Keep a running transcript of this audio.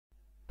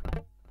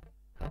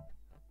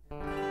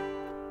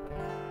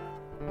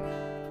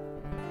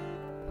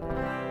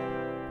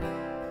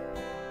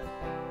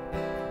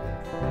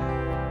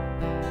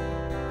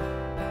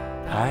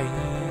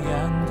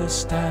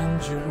understand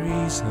your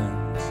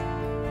reasons,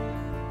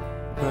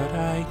 but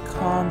I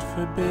can't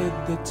forbid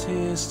the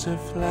tears to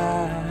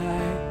fly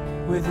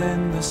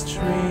within the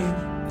stream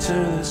to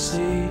the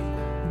sea,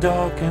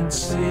 darkened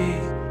sea,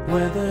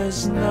 where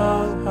there's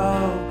no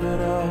hope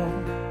at all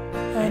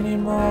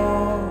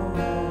anymore.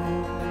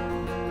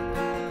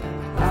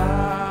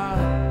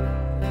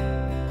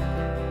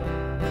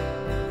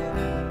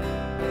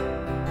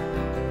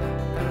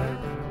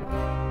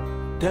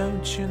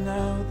 Don't you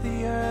know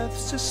the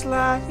earth's just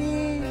like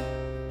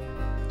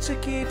to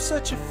keep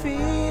such a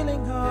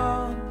feeling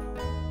on?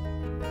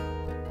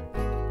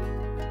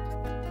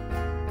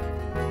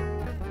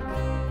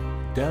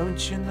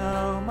 Don't you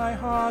know my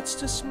heart's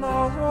too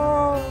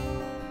small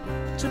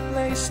to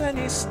place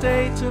any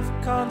state of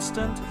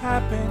constant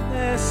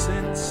happiness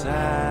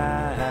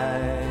inside?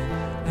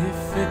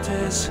 If it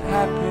is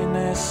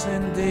happiness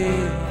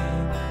indeed,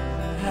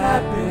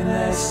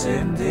 happiness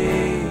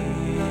indeed.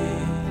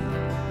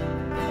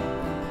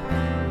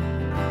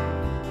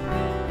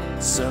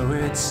 So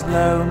it's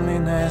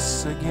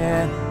loneliness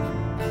again.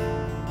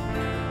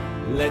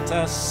 Let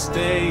us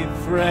stay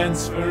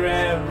friends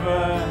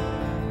forever,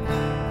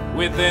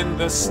 within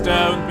the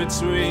stone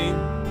between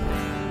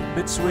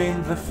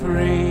the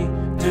free.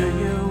 Do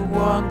you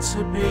want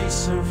to be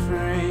so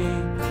free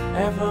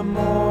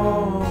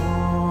evermore?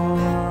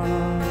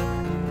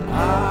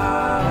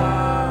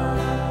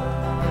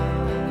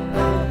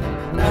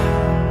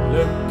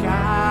 Look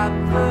at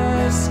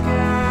the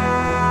sky.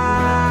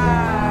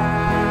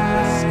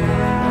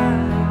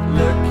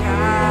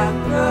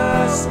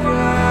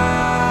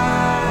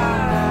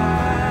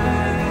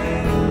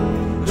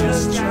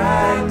 Just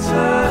try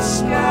to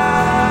sky.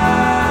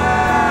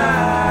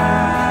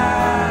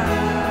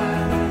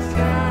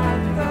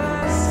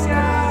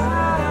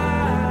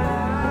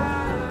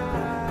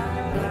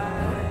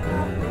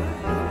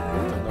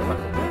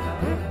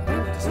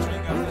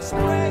 String of the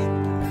spray.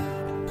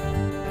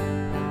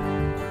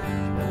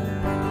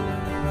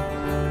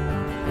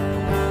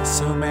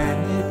 So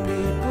many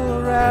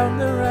people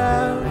round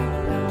around,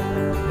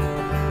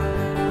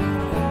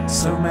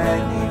 so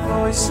many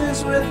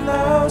voices with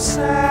no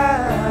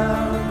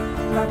sound.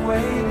 I'm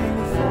waiting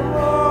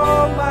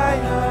for my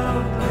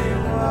only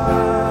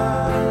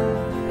one.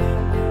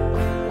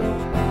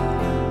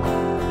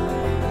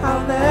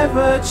 I'll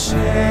never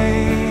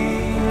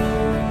change,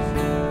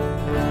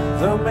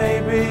 though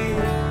maybe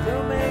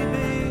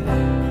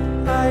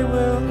I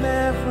will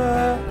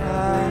never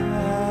have.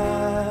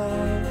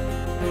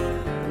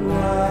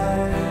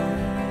 Why?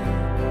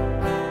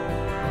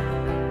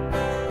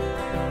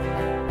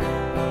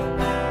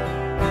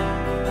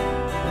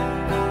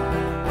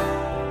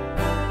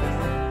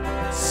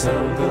 So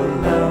the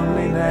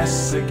loneliness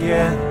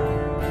again.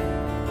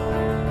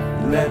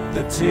 Let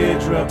the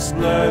teardrops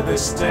blur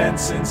this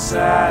dance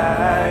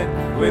inside,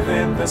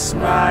 within the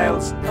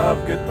smiles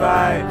of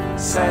goodbye,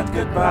 said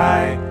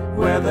goodbye,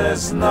 where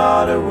there's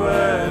not a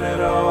word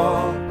at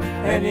all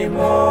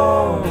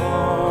anymore.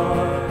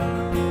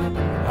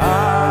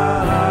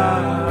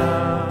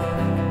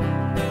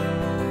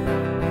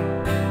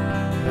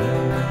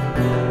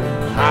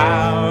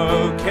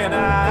 How can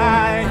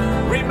I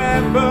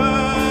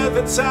remember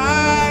the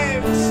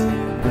times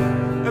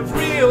of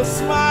real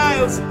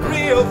smiles,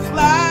 real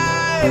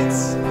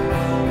flights?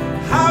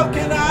 How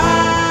can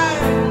I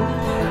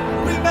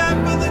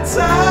remember the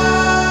times?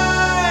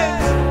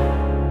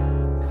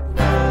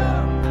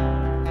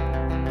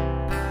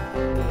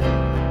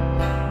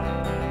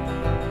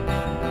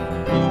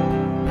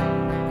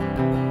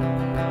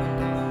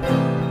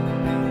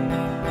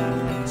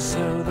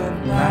 So the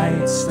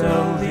night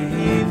stole the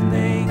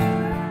evening.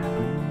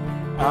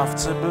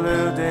 After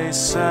blue days,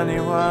 sunny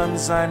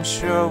ones I'm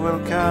sure will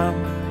come.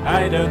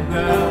 I don't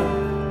know,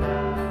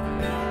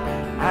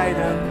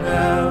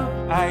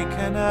 I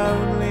can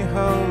only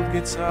hold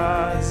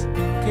guitars,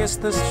 kiss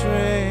the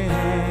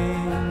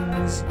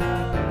strings.